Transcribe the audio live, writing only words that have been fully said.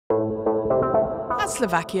Has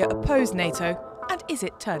Slovakia opposed NATO, and is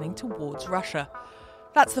it turning towards Russia?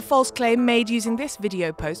 That's the false claim made using this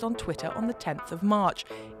video post on Twitter on the 10th of March.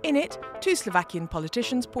 In it, two Slovakian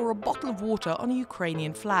politicians pour a bottle of water on a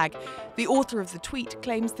Ukrainian flag. The author of the tweet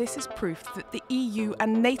claims this is proof that the EU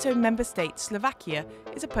and NATO member state Slovakia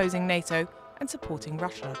is opposing NATO and supporting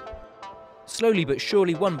Russia. Slowly but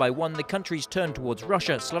surely, one by one, the countries turn towards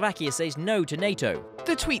Russia. Slovakia says no to NATO.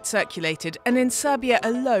 The tweet circulated, and in Serbia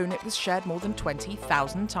alone it was shared more than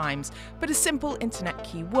 20,000 times. But a simple internet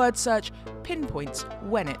keyword search pinpoints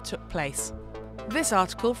when it took place. This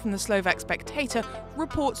article from the Slovak Spectator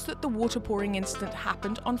reports that the water pouring incident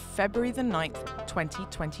happened on February the 9th,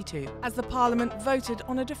 2022, as the parliament voted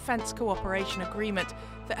on a defence cooperation agreement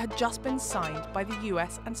that had just been signed by the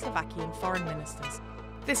US and Slovakian foreign ministers.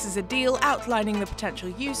 This is a deal outlining the potential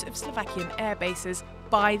use of Slovakian air bases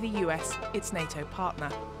by the US, its NATO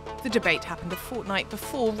partner. The debate happened a fortnight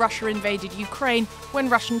before Russia invaded Ukraine, when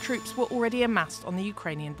Russian troops were already amassed on the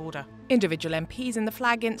Ukrainian border. Individual MPs in the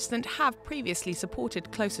flag incident have previously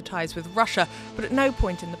supported closer ties with Russia, but at no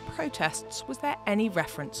point in the protests was there any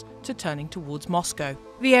reference to turning towards Moscow.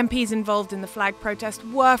 The MPs involved in the flag protest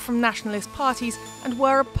were from nationalist parties and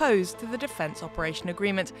were opposed to the Defence Operation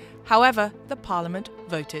Agreement. However, the parliament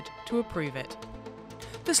voted to approve it.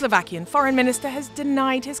 The Slovakian foreign minister has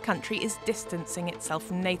denied his country is distancing itself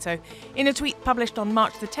from NATO. In a tweet published on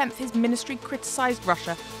March the 10th, his ministry criticised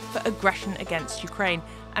Russia for aggression against Ukraine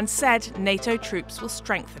and said NATO troops will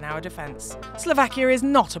strengthen our defence. Slovakia is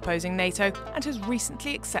not opposing NATO and has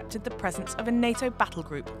recently accepted the presence of a NATO battle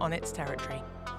group on its territory.